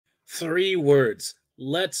3 words.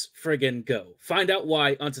 Let's friggin' go. Find out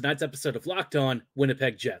why on tonight's episode of Locked On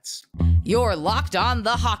Winnipeg Jets. You're Locked On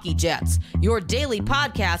the Hockey Jets, your daily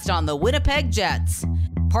podcast on the Winnipeg Jets.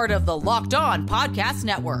 Part of the Locked On Podcast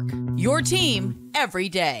Network, your team every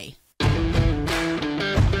day.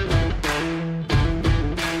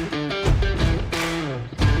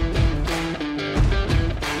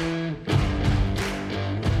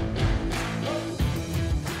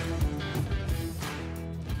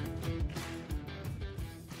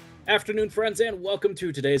 Afternoon, friends, and welcome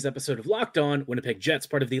to today's episode of Locked On Winnipeg Jets,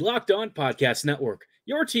 part of the Locked On Podcast Network,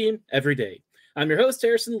 your team every day. I'm your host,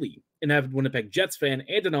 Harrison Lee, an avid Winnipeg Jets fan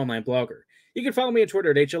and an online blogger. You can follow me on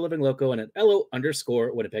Twitter at HLLivingLoco and at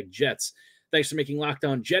LO_Winnipeg Jets. Thanks for making Locked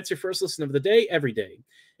On Jets your first listen of the day every day.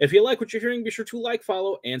 If you like what you're hearing, be sure to like,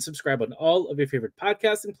 follow, and subscribe on all of your favorite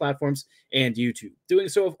podcasting platforms and YouTube. Doing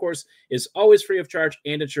so, of course, is always free of charge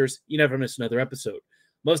and ensures you never miss another episode.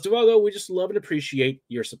 Most of all, though, we just love and appreciate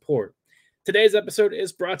your support. Today's episode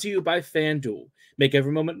is brought to you by FanDuel. Make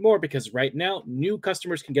every moment more because right now, new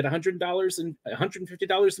customers can get $100 and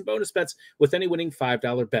 $150 in bonus bets with any winning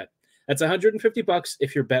 $5 bet. That's $150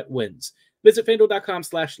 if your bet wins. Visit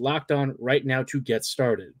FanDuel.com/lockedon right now to get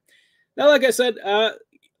started. Now, like I said,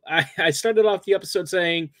 I started off the episode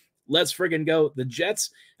saying, let's friggin' go. The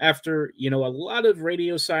Jets, after, a lot of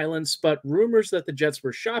radio silence, but rumors that the Jets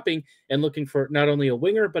were shopping and looking for not only a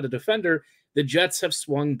winger, but a defender, the Jets have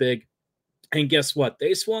swung big. And guess what?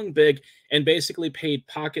 They swung big and basically paid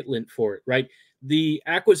pocket lint for it, right? The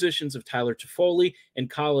acquisitions of Tyler Toffoli and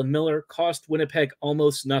Colin Miller cost Winnipeg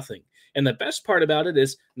almost nothing. And the best part about it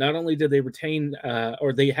is not only did they retain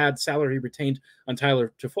or they had salary retained on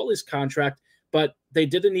Tyler Toffoli's contract, but they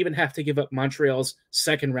didn't even have to give up Montreal's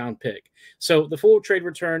second-round pick. So the full trade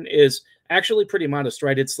return is actually pretty modest,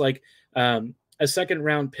 right? It's like a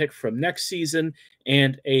second-round pick from next season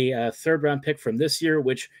and a third-round pick from this year,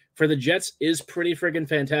 which for the Jets is pretty friggin'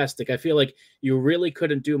 fantastic. I feel like you really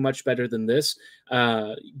couldn't do much better than this,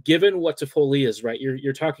 given what Toffoli is, right?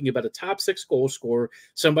 You're talking about a top 6 goal scorer,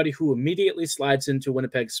 somebody who immediately slides into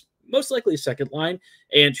Winnipeg's most likely second line,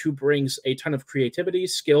 and who brings a ton of creativity,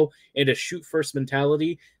 skill, and a shoot-first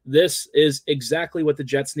mentality. This is exactly what the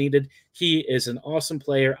Jets needed. He is an awesome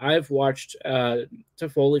player. I've watched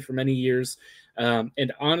Toffoli for many years,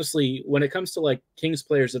 and honestly, when it comes to like Kings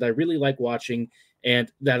players that I really like watching and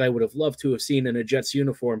that I would have loved to have seen in a Jets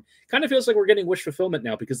uniform, kind of feels like we're getting wish fulfillment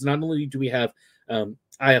now, because not only do we have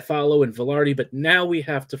Iafallo and Velarde, but now we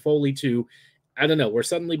have Toffoli too. I don't know. We're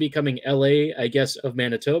suddenly becoming LA, I guess, of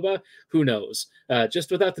Manitoba. Who knows? Just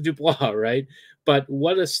without the Dubois, right? But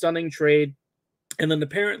what a stunning trade. And then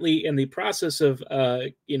apparently in the process of,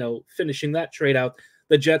 finishing that trade out,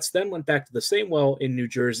 the Jets then went back to the same well in New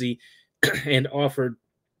Jersey and offered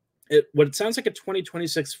what it sounds like a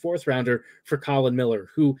 2026 fourth rounder for Colin Miller,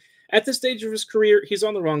 who at this stage of his career, he's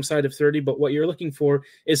on the wrong side of 30, but what you're looking for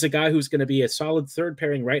is a guy who's going to be a solid third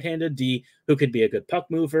pairing right-handed D, who could be a good puck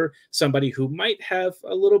mover, somebody who might have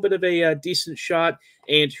a little bit of a decent shot,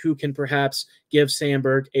 and who can perhaps give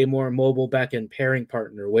Sandberg a more mobile back-end pairing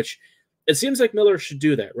partner, which it seems like Miller should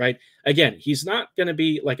do that, right? Again, he's not going to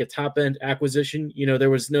be like a top-end acquisition.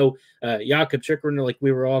 There was no Jakob Chychrun like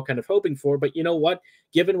we were all kind of hoping for, but you know what?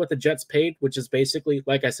 Given what the Jets paid, which is basically,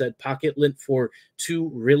 like I said, pocket lint for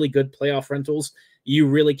 2 really good playoff rentals, you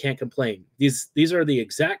really can't complain. These are the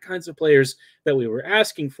exact kinds of players that we were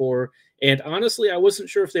asking for, and honestly, I wasn't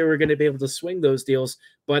sure if they were going to be able to swing those deals,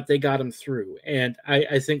 but they got them through. And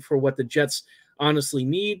I think for what the Jets honestly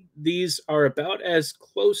need, these are about as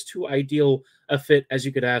close to ideal a fit as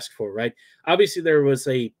you could ask for, right? Obviously, there was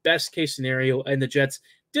a best case scenario, and the Jets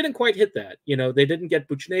didn't quite hit that. They didn't get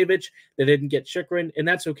Buchnevich, they didn't get Chychrun, and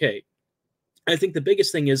that's okay. I think the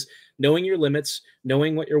biggest thing is knowing your limits,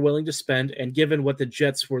 knowing what you're willing to spend, and given what the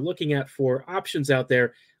Jets were looking at for options out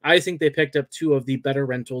there, I think they picked up 2 of the better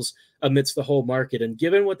rentals amidst the whole market. And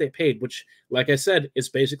given what they paid, which, like I said, is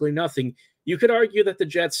basically nothing, you could argue that the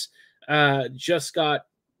Jets just got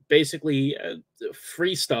basically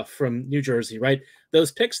free stuff from New Jersey, right?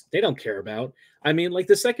 Those picks, they don't care about. I mean, like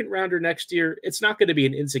the second rounder next year, it's not going to be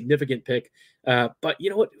an insignificant pick, but you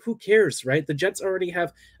know what? Who cares, right? The Jets already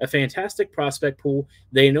have a fantastic prospect pool.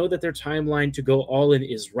 They know that their timeline to go all in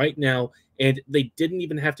is right now, and they didn't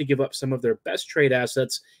even have to give up some of their best trade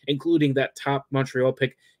assets, including that top Montreal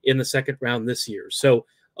pick in the second round this year. So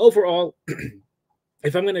overall,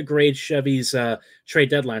 if I'm going to grade Chevy's trade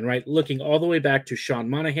deadline, right, looking all the way back to Sean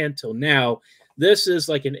Monahan till now, this is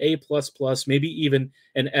like an A++, maybe even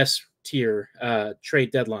an S tier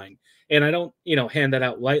trade deadline. And I don't, hand that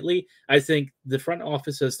out lightly. I think the front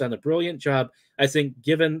office has done a brilliant job. I think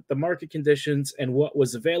given the market conditions and what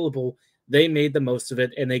was available, they made the most of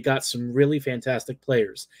it, and they got some really fantastic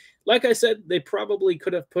players. Like I said, they probably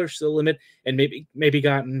could have pushed the limit and maybe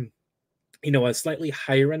gotten, a slightly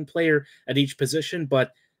higher end player at each position.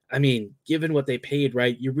 But I mean, given what they paid,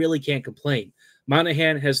 right, you really can't complain.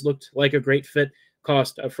 Monahan has looked like a great fit,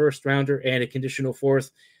 cost a first rounder and a conditional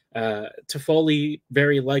fourth. Toffoli,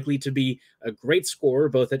 very likely to be a great scorer,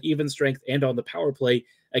 both at even strength and on the power play.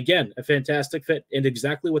 Again, a fantastic fit and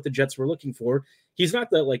exactly what the Jets were looking for. He's not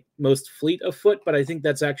the most fleet of foot, but I think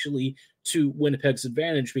that's actually to Winnipeg's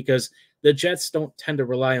advantage because the Jets don't tend to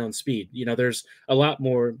rely on speed. There's a lot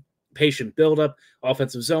more patient buildup,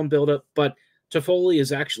 offensive zone buildup, but Toffoli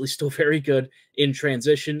is actually still very good in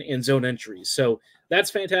transition and zone entries. So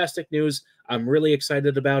that's fantastic news. I'm really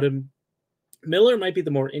excited about him. Miller might be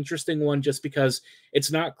the more interesting one just because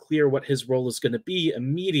it's not clear what his role is going to be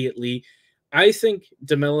immediately. I think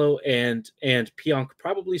DeMello and Pionk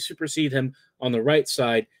probably supersede him on the right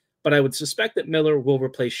side, but I would suspect that Miller will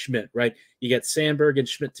replace Schmidt, right? You get Sandberg and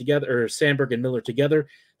Schmidt together, or Sandberg and Miller together.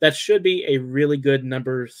 That should be a really good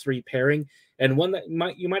number 3 pairing, and one that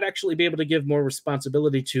you might actually be able to give more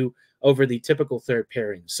responsibility to over the typical third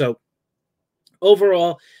pairing. So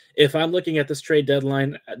overall, if I'm looking at this trade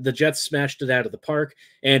deadline, the Jets smashed it out of the park.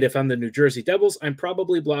 And if I'm the New Jersey Devils, I'm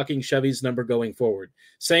probably blocking Chevy's number going forward.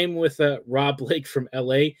 Same with Rob Blake from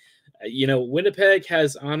LA. Winnipeg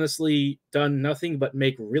has honestly done nothing but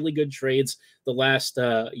make really good trades the last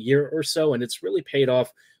year or so. And it's really paid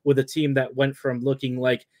off with a team that went from looking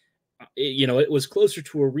like, it was closer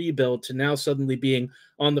to a rebuild to now suddenly being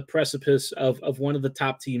on the precipice of one of the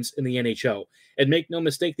top teams in the NHL. And make no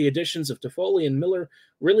mistake, the additions of Toffoli and Miller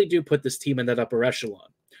really do put this team in that upper echelon.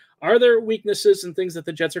 Are there weaknesses and things that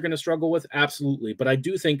the Jets are going to struggle with? Absolutely. But I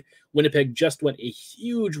do think Winnipeg just went a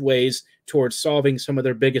huge ways towards solving some of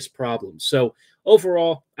their biggest problems. So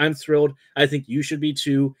overall, I'm thrilled. I think you should be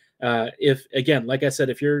too. Like I said,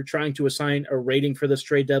 if you're trying to assign a rating for this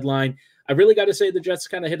trade deadline, I really got to say the Jets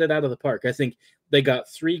kind of hit it out of the park. I think they got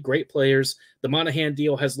 3 great players. The Monahan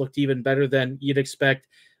deal has looked even better than you'd expect.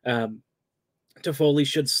 Toffoli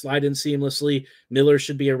should slide in seamlessly. Miller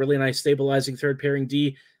should be a really nice stabilizing third pairing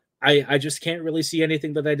D. I just can't really see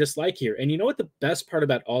anything that I dislike here. And you know what the best part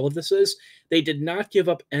about all of this is? They did not give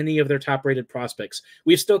up any of their top-rated prospects.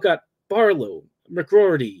 We've still got Barlow,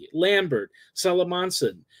 McGroarty, Lambert,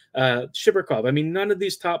 Salamanson, Shiberkov. I mean, none of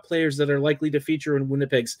these top players that are likely to feature in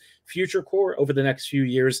Winnipeg's future core over the next few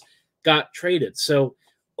years got traded. So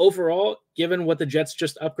overall, given what the Jets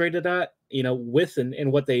just upgraded at, with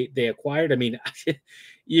and what they acquired, I mean,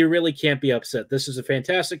 you really can't be upset. This is a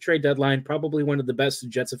fantastic trade deadline, probably one of the best the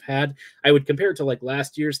Jets have had. I would compare it to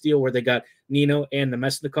last year's deal where they got Nino and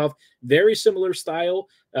Nemesnikov. Very similar style.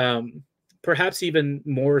 Perhaps even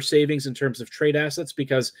more savings in terms of trade assets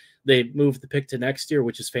because they moved the pick to next year,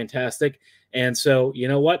 which is fantastic. And so, you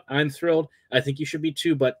know what? I'm thrilled. I think you should be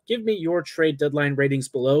too, but give me your trade deadline ratings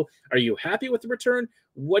below. Are you happy with the return?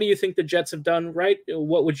 What do you think the Jets have done right?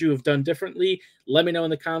 What would you have done differently? Let me know in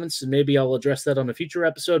the comments, and maybe I'll address that on a future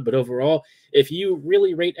episode. But overall, if you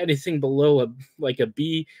really rate anything below a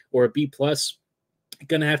B or a B+,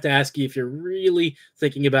 going to have to ask you if you're really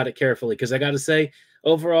thinking about it carefully, because I got to say,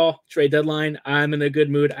 overall, trade deadline, I'm in a good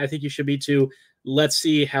mood. I think you should be too. Let's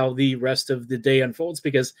see how the rest of the day unfolds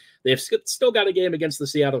because they've still got a game against the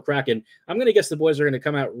Seattle Kraken. I'm going to guess the boys are going to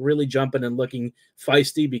come out really jumping and looking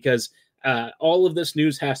feisty because all of this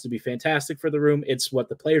news has to be fantastic for the room. It's what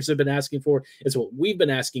the players have been asking for. It's what we've been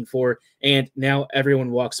asking for. And now everyone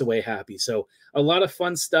walks away happy. So a lot of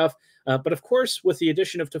fun stuff. But of course, with the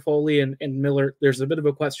addition of Toffoli and Miller, there's a bit of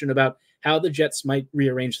a question about how the Jets might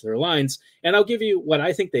rearrange their lines. And I'll give you what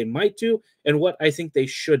I think they might do and what I think they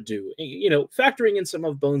should do, factoring in some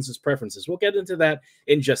of Bones' preferences. We'll get into that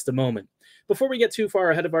in just a moment. Before we get too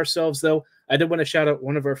far ahead of ourselves, though, I did want to shout out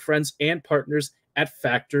one of our friends and partners at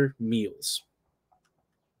Factor Meals.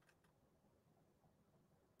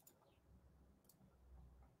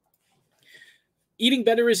 Eating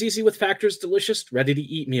better is easy with Factor's delicious,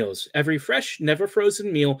 ready-to-eat meals. Every fresh, never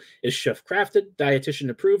frozen meal is chef-crafted,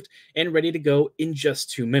 dietitian-approved, and ready to go in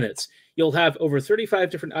just 2 minutes. You'll have over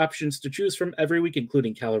 35 different options to choose from every week,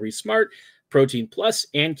 including Calorie Smart, Protein Plus,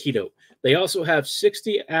 and Keto. They also have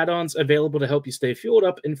 60 add-ons available to help you stay fueled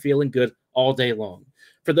up and feeling good all day long.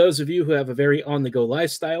 For those of you who have a very on-the-go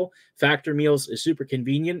lifestyle, Factor Meals is super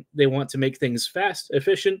convenient. They want to make things fast,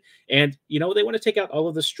 efficient, and, they want to take out all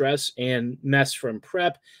of the stress and mess from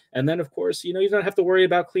prep. And then, of course, you don't have to worry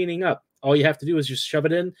about cleaning up. All you have to do is just shove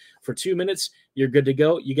it in for 2 minutes. You're good to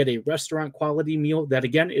go. You get a restaurant-quality meal that,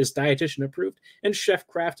 again, is dietitian-approved and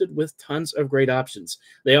chef-crafted with tons of great options.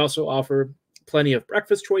 They also offer plenty of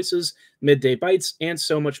breakfast choices, midday bites, and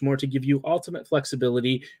so much more to give you ultimate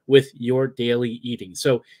flexibility with your daily eating.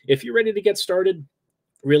 So if you're ready to get started,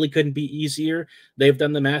 really couldn't be easier. They've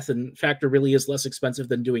done the math, and Factor really is less expensive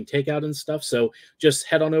than doing takeout and stuff. So just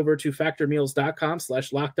head on over to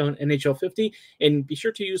factormeals.com/LockedOnNHL50 and be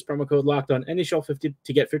sure to use promo code LockedOnNHL50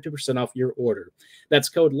 to get 50% off your order. That's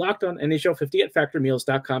code LockedOnNHL50 at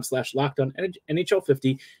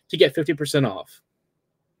factormeals.com/LockedOnNHL50 to get 50% off.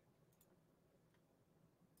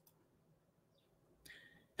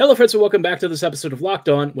 Hello, friends, and welcome back to this episode of Locked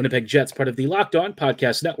On Winnipeg Jets, part of the Locked On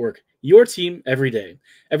Podcast Network, your team every day.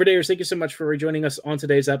 Everydayers, thank you so much for rejoining us on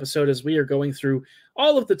today's episode as we are going through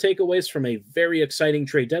all of the takeaways from a very exciting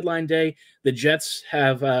trade deadline day. The Jets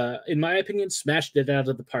have, in my opinion, smashed it out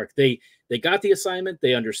of the park. They got the assignment,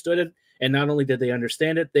 they understood it, and not only did they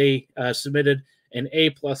understand it, they submitted an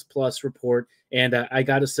A++ report. And I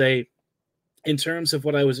got to say, in terms of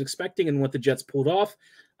what I was expecting and what the Jets pulled off,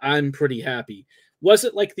 I'm pretty happy. Was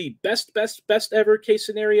it like the best ever case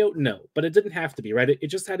scenario? No, but it didn't have to be, right? It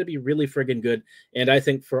just had to be really friggin' good. And I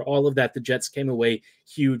think for all of that, the Jets came away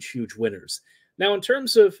huge winners. Now, in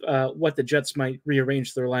terms of what the Jets might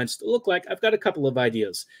rearrange their lines to look like, I've got a couple of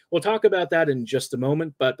ideas. We'll talk about that in just a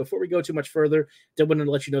moment. But before we go too much further, I wanted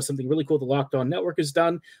to let you know something really cool the Locked On Network has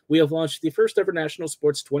done. We have launched the first ever national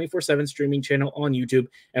sports 24/7 streaming channel on YouTube,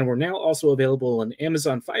 and we're now also available on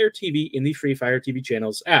Amazon Fire TV in the free Fire TV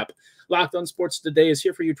channels app. Locked On Sports Today is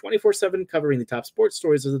here for you 24/7, covering the top sports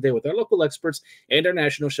stories of the day with our local experts and our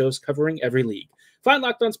national shows covering every league. Find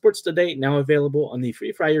Locked On Sports Today now available on the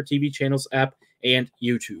free Fire TV channels app and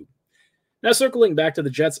YouTube. Now, circling back to the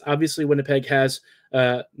Jets, obviously Winnipeg has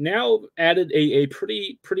now added a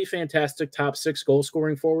pretty fantastic top six goal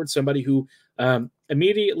scoring forward, somebody who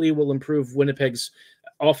immediately will improve Winnipeg's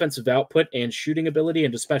offensive output and shooting ability,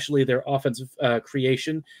 and especially their offensive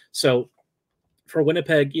creation. So for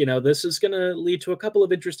Winnipeg, this is going to lead to a couple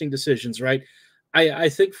of interesting decisions, right? I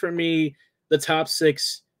think for me, the top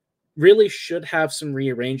six really should have some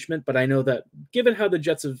rearrangement, but I know that given how the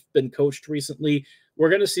Jets have been coached recently, we're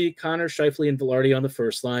going to see Connor, Scheifele, and Velarde on the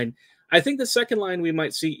first line. I think the second line, we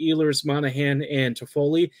might see Ehlers, Monahan, and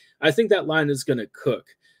Toffoli. I think that line is going to cook.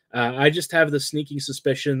 I just have the sneaking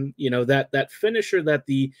suspicion, that finisher that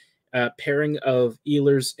the pairing of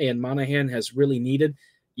Ehlers and Monahan has really needed.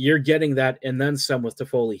 You're getting that and then some with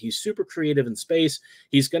Toffoli. He's super creative in space.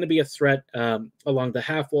 He's going to be a threat along the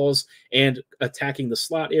half walls and attacking the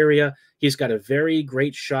slot area. He's got a very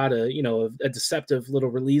great shot, a deceptive little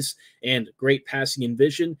release and great passing and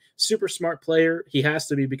vision. Super smart player. He has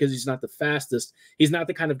to be because he's not the fastest. He's not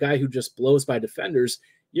the kind of guy who just blows by defenders.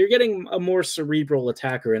 You're getting a more cerebral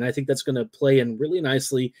attacker, and I think that's going to play in really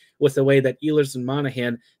nicely with the way that Ehlers and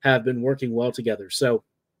Monahan have been working well together. So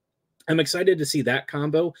I'm excited to see that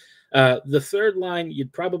combo. The third line,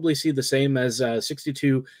 you'd probably see the same as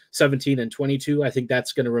 62, 17, and 22. I think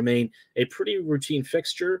that's going to remain a pretty routine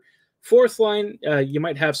fixture. Fourth line, you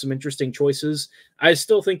might have some interesting choices. I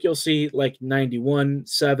still think you'll see like 91,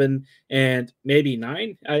 7, and maybe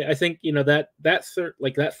 9. I think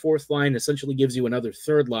that fourth line essentially gives you another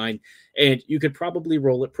third line, and you could probably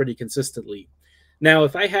roll it pretty consistently. Now,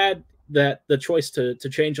 if I had the choice to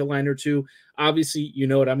change a line or two, obviously, you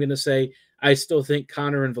know what I'm going to say. I still think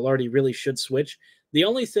Connor and Velarde really should switch. The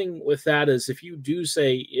only thing with that is if you do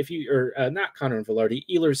say, not Connor and Velarde,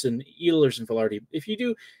 Ehlers and Velarde, if you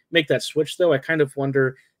do make that switch, though, I kind of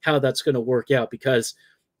wonder how that's going to work out because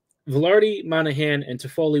Velarde, Monahan, and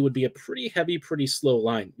Toffoli would be a pretty heavy, pretty slow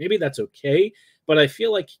line. Maybe that's okay, but I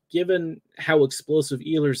feel like given how explosive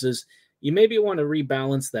Ehlers is, you maybe want to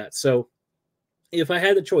rebalance that. So if I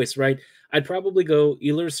had the choice, right, I'd probably go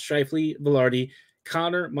Ehlers, Scheifele, Velarde,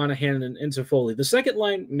 Connor, Monahan, and Toffoli. The second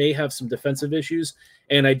line may have some defensive issues,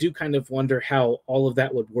 and I do kind of wonder how all of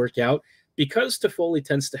that would work out. Because Toffoli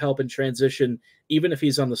tends to help in transition, even if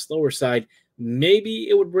he's on the slower side, maybe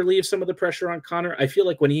it would relieve some of the pressure on Connor. I feel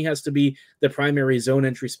like when he has to be the primary zone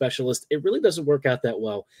entry specialist, it really doesn't work out that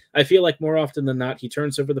well. I feel like more often than not, he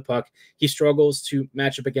turns over the puck. He struggles to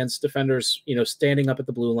match up against defenders, standing up at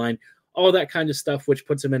the blue line, all that kind of stuff, which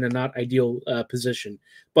puts him in a not ideal position.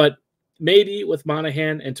 But maybe with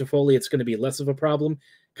Monahan and Toffoli, it's going to be less of a problem.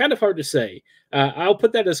 Kind of hard to say. I'll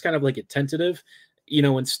put that as kind of like a tentative.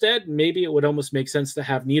 Instead, maybe it would almost make sense to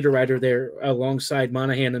have Niederreiter there alongside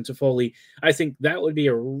Monahan and Toffoli. I think that would be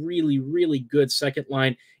a really, really good second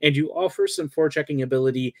line. And you offer some forechecking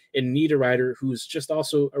ability in Niederreiter, who's just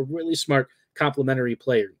also a really smart complementary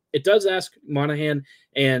player. It does ask Monahan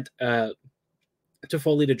and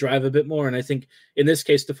Toffoli to drive a bit more, and I think in this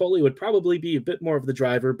case Toffoli would probably be a bit more of the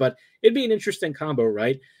driver, but it'd be an interesting combo,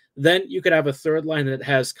 right? Then you could have a third line that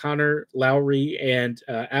has Connor, Lowry, and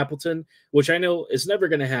Appleton, which I know is never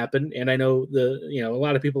going to happen. And I know a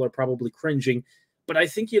lot of people are probably cringing, but I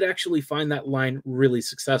think you'd actually find that line really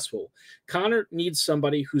successful. Connor needs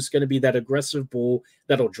somebody who's going to be that aggressive bull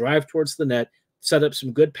that'll drive towards the net, set up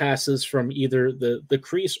some good passes from either the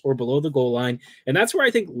crease or below the goal line. And that's where I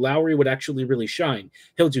think Lowry would actually really shine.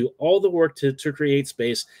 He'll do all the work to create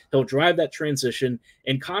space. He'll drive that transition.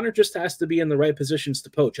 And Connor just has to be in the right positions to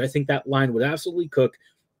poach. I think that line would absolutely cook.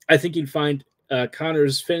 I think you'd find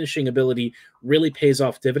Connor's finishing ability really pays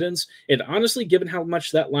off dividends. And honestly, given how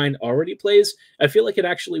much that line already plays, I feel like it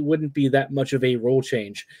actually wouldn't be that much of a role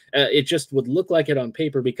change. It just would look like it on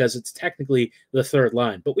paper because it's technically the third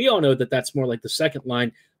line. But we all know that that's more like the second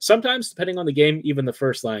line, sometimes depending on the game, even the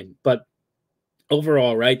first line. But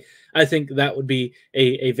overall, right, I think that would be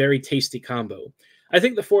a very tasty combo. I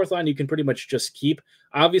think the fourth line you can pretty much just keep.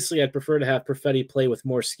 Obviously, I'd prefer to have Perfetti play with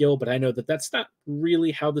more skill, but I know that that's not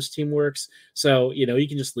really how this team works. So, you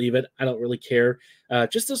can just leave it. I don't really care.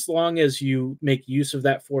 Just as long as you make use of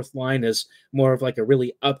that fourth line as more of like a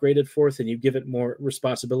really upgraded fourth and you give it more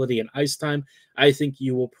responsibility and ice time, I think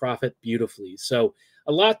you will profit beautifully. So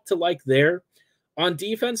a lot to like there. On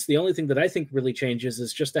defense, the only thing that I think really changes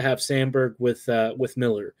is just to have Sandberg with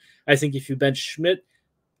Miller. I think if you bench Schmidt,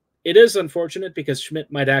 it is unfortunate because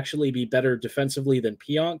Schmidt might actually be better defensively than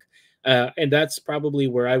Pionk, and that's probably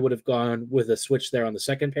where I would have gone with a switch there on the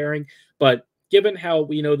second pairing. But given how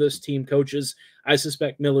we know this team coaches, I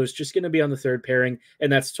suspect Miller's just going to be on the third pairing,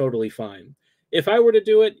 and that's totally fine. If I were to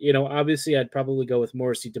do it, obviously I'd probably go with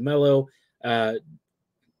Morrissey DeMello,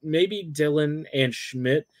 maybe Dillon and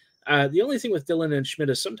Schmidt. The only thing with Dillon and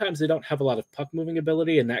Schmidt is sometimes they don't have a lot of puck moving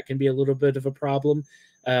ability, and that can be a little bit of a problem.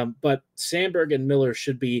 But Sandberg and Miller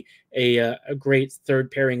should be a great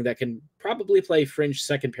third pairing that can probably play fringe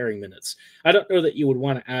second pairing minutes. I don't know that you would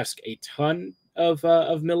want to ask a ton of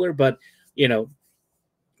Miller, but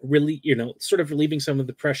really, sort of relieving some of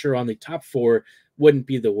the pressure on the top four wouldn't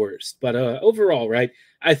be the worst. But overall, right,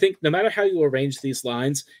 I think no matter how you arrange these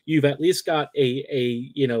lines, you've at least got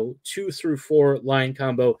a 2 through 4 line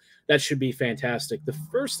combo that should be fantastic. The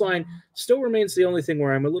first line still remains the only thing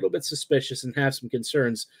where I'm a little bit suspicious and have some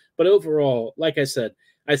concerns. But overall, like I said,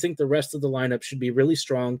 I think the rest of the lineup should be really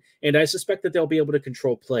strong, and I suspect that they'll be able to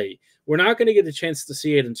control play. We're not going to get a chance to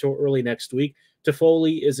see it until early next week.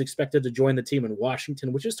 Toffoli is expected to join the team in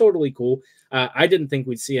Washington, which is totally cool. I didn't think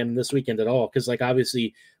we'd see him this weekend at all because,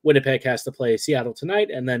 obviously Winnipeg has to play Seattle tonight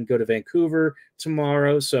and then go to Vancouver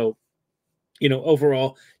tomorrow. So,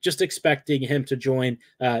 overall, just expecting him to join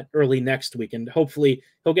early next week, and hopefully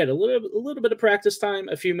he'll get a little bit of practice time,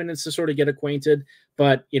 a few minutes to sort of get acquainted.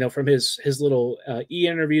 But from his little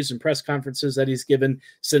interviews and press conferences that he's given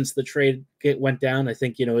since the trade went down, I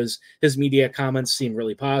think his media comments seem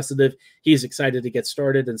really positive. He's excited to get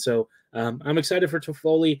started, and so I'm excited for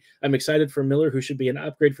Toffoli. I'm excited for Miller, who should be an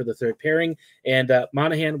upgrade for the third pairing, and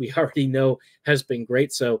Monahan we already know has been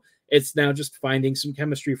great. So it's now just finding some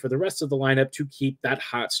chemistry for the rest of the lineup to keep that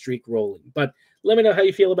hot streak rolling. But let me know how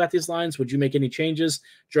you feel about these lines. Would you make any changes?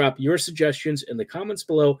 Drop your suggestions in the comments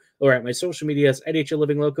below or at my social medias at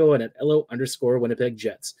HLivingLoco and at LO_Winnipeg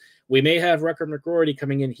Jets. We may have Record McGroarty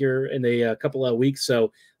coming in here in a couple of weeks,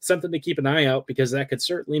 so something to keep an eye out because that could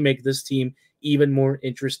certainly make this team even more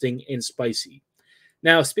interesting and spicy.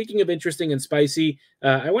 Now, speaking of interesting and spicy,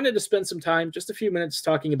 I wanted to spend some time, just a few minutes,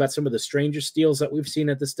 talking about some of the strangest deals that we've seen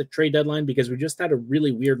at this trade deadline because we just had a really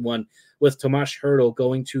weird one with Tomas Hertl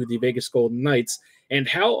going to the Vegas Golden Knights, and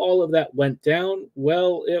how all of that went down.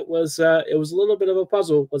 Well, it was a little bit of a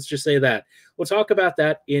puzzle. Let's just say that. We'll talk about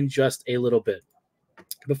that in just a little bit.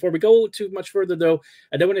 Before we go too much further, though,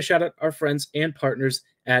 I do want to shout out our friends and partners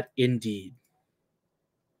at Indeed.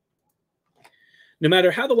 No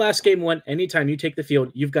matter how the last game went, anytime you take the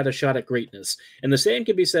field, you've got a shot at greatness. And the same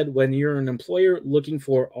can be said when you're an employer looking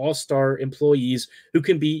for all-star employees who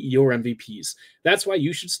can be your MVPs. That's why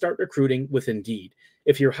you should start recruiting with Indeed.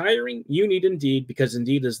 If you're hiring, you need Indeed because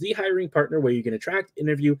Indeed is the hiring partner where you can attract,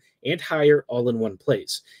 interview, and hire all in one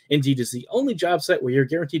place. Indeed is the only job site where you're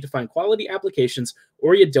guaranteed to find quality applications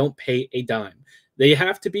or you don't pay a dime. They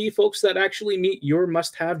have to be folks that actually meet your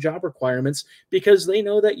must-have job requirements because they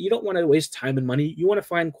know that you don't want to waste time and money. You want to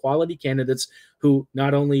find quality candidates who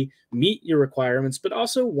not only meet your requirements, but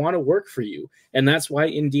also want to work for you. And that's why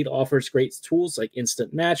Indeed offers great tools like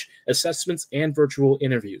Instant Match, assessments, and virtual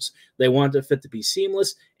interviews. They want the fit to be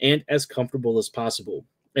seamless and as comfortable as possible.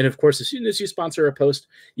 And of course, as soon as you sponsor a post,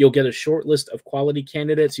 you'll get a short list of quality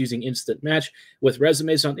candidates using Instant Match with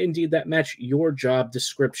resumes on Indeed that match your job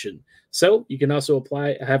description. So you can also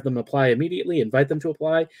have them apply immediately, invite them to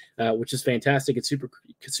apply, which is fantastic. It's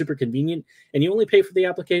super convenient, and you only pay for the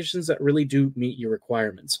applications that really do meet your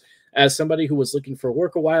requirements. As somebody who was looking for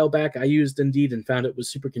work a while back, I used Indeed and found it was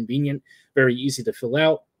super convenient, very easy to fill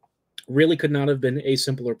out. Really could not have been a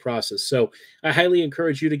simpler process. So I highly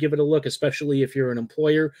encourage you to give it a look, especially if you're an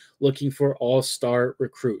employer looking for all-star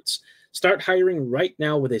recruits. Start hiring right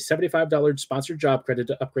now with a $75 sponsored job credit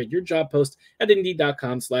to upgrade your job post at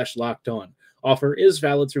Indeed.com/lockedon. Offer is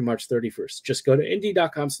valid through March 31st. Just go to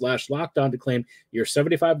Indeed.com/lockedon to claim your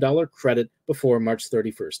 $75 credit before March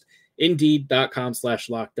 31st.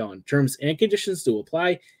 Indeed.com/lockedon. Terms and conditions do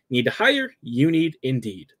apply. Need to hire? You need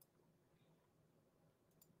Indeed.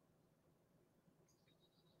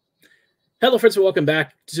 Hello, friends, and welcome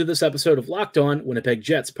back to this episode of Locked On Winnipeg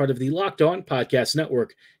Jets, part of the Locked On Podcast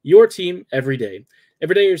Network, your team every day.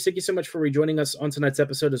 Everydayers, thank you so much for rejoining us on tonight's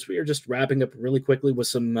episode as we are just wrapping up really quickly with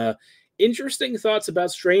some interesting thoughts about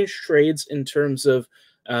strange trades in terms of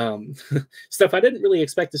stuff I didn't really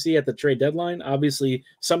expect to see at the trade deadline. Obviously,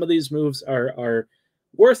 some of these moves are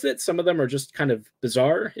worth it. Some of them are just kind of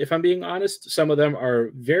bizarre, if I'm being honest. Some of them are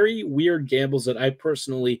very weird gambles that I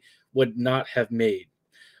personally would not have made.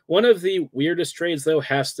 One of the weirdest trades, though,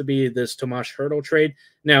 has to be this Tomas Hertl trade.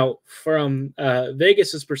 Now, from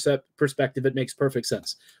Vegas's perspective, it makes perfect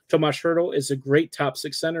sense. Tomas Hertl is a great top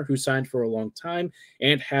six center who signed for a long time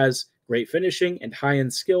and has great finishing and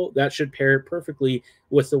high-end skill. That should pair perfectly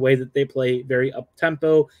with the way that they play, very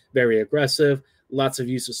up-tempo, very aggressive, lots of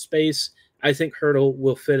use of space. I think Hertl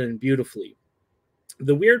will fit in beautifully.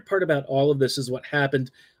 The weird part about all of this is what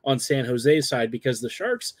happened on San Jose's side, because the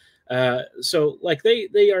Sharks –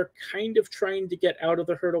 they are kind of trying to get out of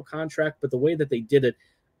the Hertl contract, but the way that they did it,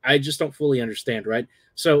 I just don't fully understand, right?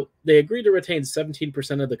 So they agreed to retain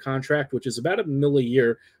 17% of the contract, which is about $1 million a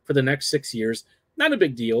year for the next 6 years. Not a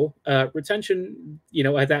big deal. Retention,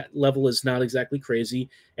 at that level is not exactly crazy.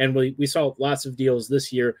 And we saw lots of deals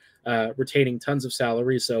this year retaining tons of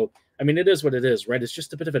salary. So, I mean, it is what it is, right? It's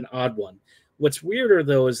just a bit of an odd one. What's weirder,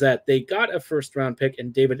 though, is that they got a first-round pick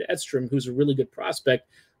in David Edstrom, who's a really good prospect,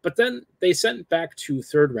 but then they sent back 2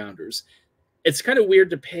 third-rounders. It's kind of weird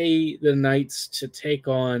to pay the Knights to take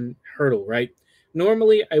on Hertl, right?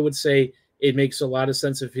 Normally, I would say it makes a lot of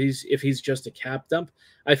sense if he's just a cap dump.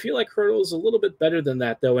 I feel like Hertl is a little bit better than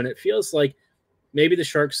that, though, and it feels like maybe the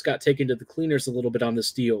Sharks got taken to the cleaners a little bit on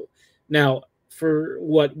this deal. Now, for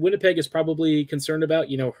what Winnipeg is probably concerned about,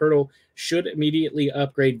 Hertl should immediately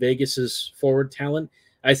upgrade Vegas's forward talent.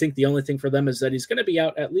 I think the only thing for them is that he's going to be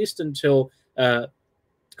out at least until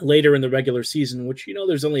later in the regular season, which,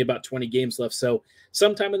 there's only about 20 games left. So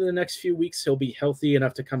sometime in the next few weeks, he'll be healthy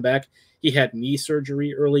enough to come back. He had knee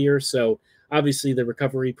surgery earlier, so obviously the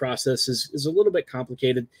recovery process is a little bit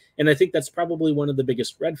complicated. And I think that's probably one of the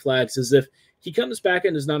biggest red flags is if he comes back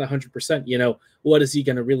and is not 100%, what is he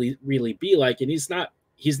going to really be like? And he's not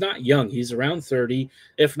young. He's around 30,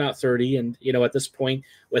 if not 30. And, at this point,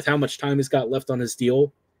 with how much time he's got left on his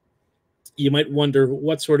deal, you might wonder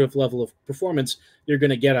what sort of level of performance you're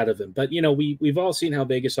going to get out of him. But, we've all seen how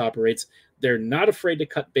Vegas operates. They're not afraid to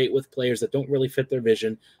cut bait with players that don't really fit their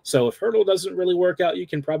vision. So if Hertl doesn't really work out, you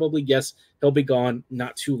can probably guess he'll be gone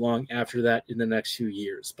not too long after that in the next few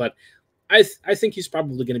years. But I think he's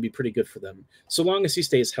probably going to be pretty good for them, so long as he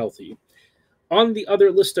stays healthy. On the other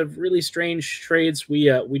list of really strange trades, we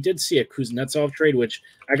did see a Kuznetsov trade, which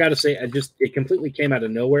I got to say, it completely came out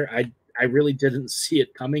of nowhere. I really didn't see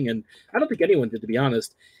it coming, and I don't think anyone did, to be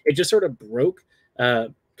honest. It just sort of broke.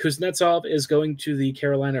 Kuznetsov is going to the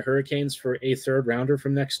Carolina Hurricanes for a third-rounder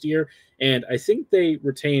from next year, and I think they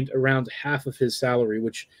retained around half of his salary,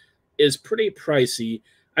 which is pretty pricey.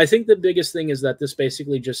 I think the biggest thing is that this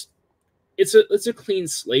basically just it's a clean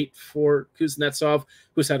slate for Kuznetsov,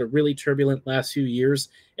 who's had a really turbulent last few years.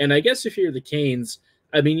 And I guess if you're the Canes,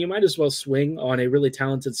 I mean, you might as well swing on a really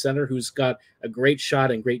talented center who's got a great shot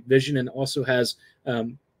and great vision and also has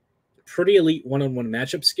pretty elite one-on-one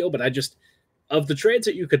matchup skill. But of the trades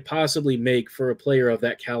that you could possibly make for a player of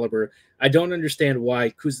that caliber, I don't understand why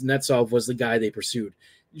Kuznetsov was the guy they pursued.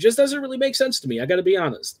 It just doesn't really make sense to me. I got to be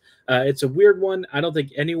honest. It's a weird one. I don't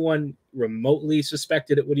think anyone remotely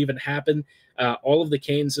suspected it would even happen. All of the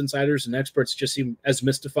Canes insiders and experts just seem as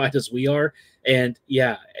mystified as we are. And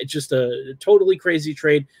yeah, it's just a totally crazy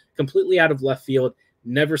trade, completely out of left field.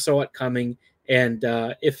 Never saw it coming. And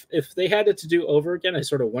if they had it to do over again, I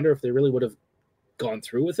sort of wonder if they really would have gone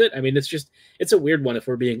through with it. I mean, it's a weird one if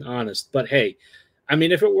we're being honest. But hey, I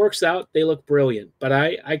mean, if it works out, they look brilliant, but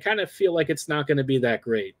I kind of feel like it's not going to be that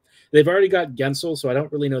great. They've already got Gensel, so I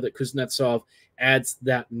don't really know that Kuznetsov adds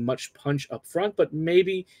that much punch up front, but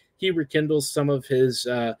maybe he rekindles some of his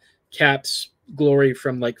Caps glory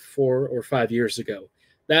from like 4 or 5 years ago.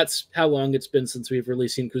 That's how long it's been since we've really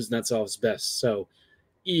seen Kuznetsov's best. So,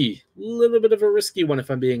 little bit of a risky one, if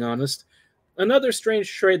I'm being honest. Another strange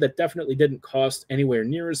trade that definitely didn't cost anywhere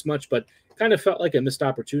near as much, but kind of felt like a missed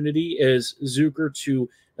opportunity, is Zucker to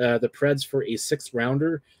the Preds for a 6th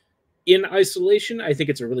rounder. In isolation, I think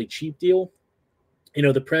it's a really cheap deal. You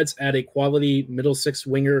know, the Preds add a quality middle 6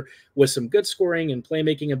 winger with some good scoring and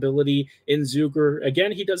playmaking ability in Zucker.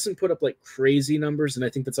 Again, he doesn't put up like crazy numbers, and I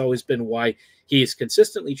think that's always been why he's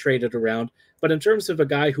consistently traded around. But in terms of a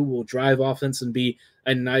guy who will drive offense and be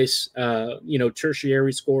a nice,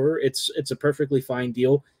 tertiary scorer, it's a perfectly fine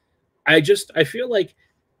deal. I feel like,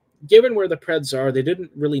 given where the Preds are, they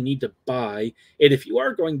didn't really need to buy. And if you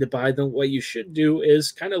are going to buy, then what you should do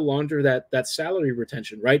is kind of launder that salary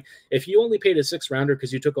retention, right? If you only paid a 6th rounder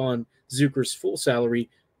because you took on Zucker's full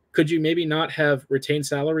salary, could you maybe not have retained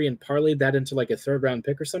salary and parlayed that into like a 3rd round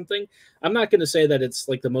pick or something? I'm not going to say that it's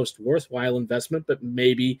like the most worthwhile investment, but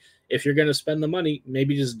maybe if you're going to spend the money,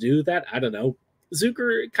 maybe just do that. I don't know.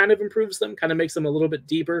 Zucker kind of improves them, kind of makes them a little bit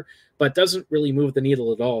deeper, but doesn't really move the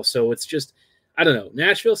needle at all. So it's just, I don't know.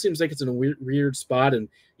 Nashville seems like it's in a weird spot, and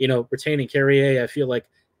retaining Carrier, I feel like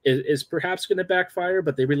is perhaps going to backfire.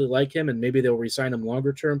 But they really like him, and maybe they'll re-sign him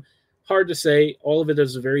longer term. Hard to say. All of it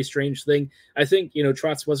is a very strange thing. I think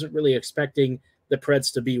Trotz wasn't really expecting the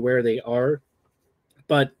Preds to be where they are,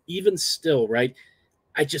 but even still, right?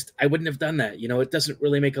 I wouldn't have done that. It doesn't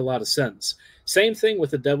really make a lot of sense. Same thing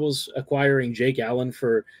with the Devils acquiring Jake Allen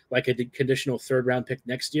for like a conditional 3rd round pick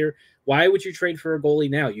next year. Why would you trade for a goalie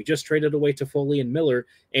now? You just traded away Toffoli and Miller,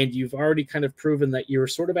 and you've already kind of proven that you're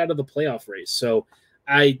sort of out of the playoff race. So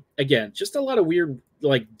just a lot of weird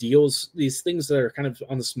like deals, these things that are kind of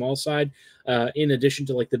on the small side, in addition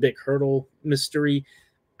to like the big Hertl mystery.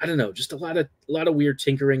 I don't know, just a lot of weird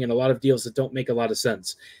tinkering and a lot of deals that don't make a lot of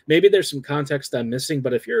sense. Maybe there's some context I'm missing,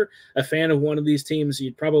 but if you're a fan of one of these teams,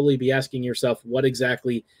 you'd probably be asking yourself what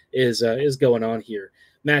exactly is going on here.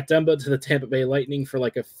 Matt Dumba to the Tampa Bay Lightning for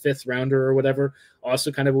like a 5th rounder or whatever.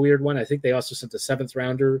 Also kind of a weird one. I think they also sent a 7th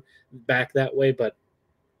rounder back that way, but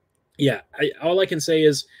yeah, all I can say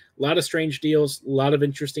is a lot of strange deals, a lot of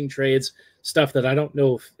interesting trades, stuff that I don't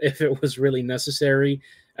know if it was really necessary.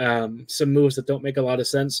 Some moves that don't make a lot of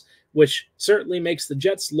sense, which certainly makes the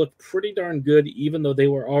Jets look pretty darn good, even though they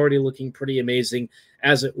were already looking pretty amazing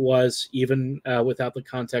as it was, even without the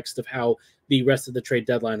context of how the rest of the trade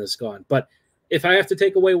deadline has gone. But if I have to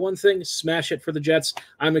take away one thing, smash it for the Jets.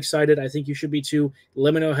 I'm excited. I think you should be too.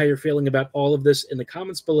 Let me know how you're feeling about all of this in the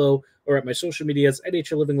comments below or at my social medias at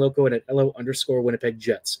HLivingLoco and at LO_Winnipeg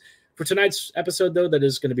Jets. For tonight's episode, though, that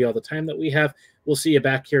is going to be all the time that we have. We'll see you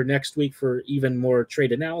back here next week for even more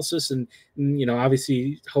trade analysis and,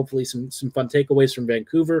 obviously, hopefully some fun takeaways from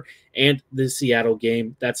Vancouver and the Seattle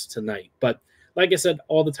game. That's tonight. But like I said,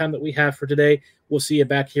 all the time that we have for today. We'll see you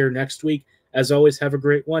back here next week. As always, have a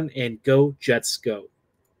great one, and go Jets go.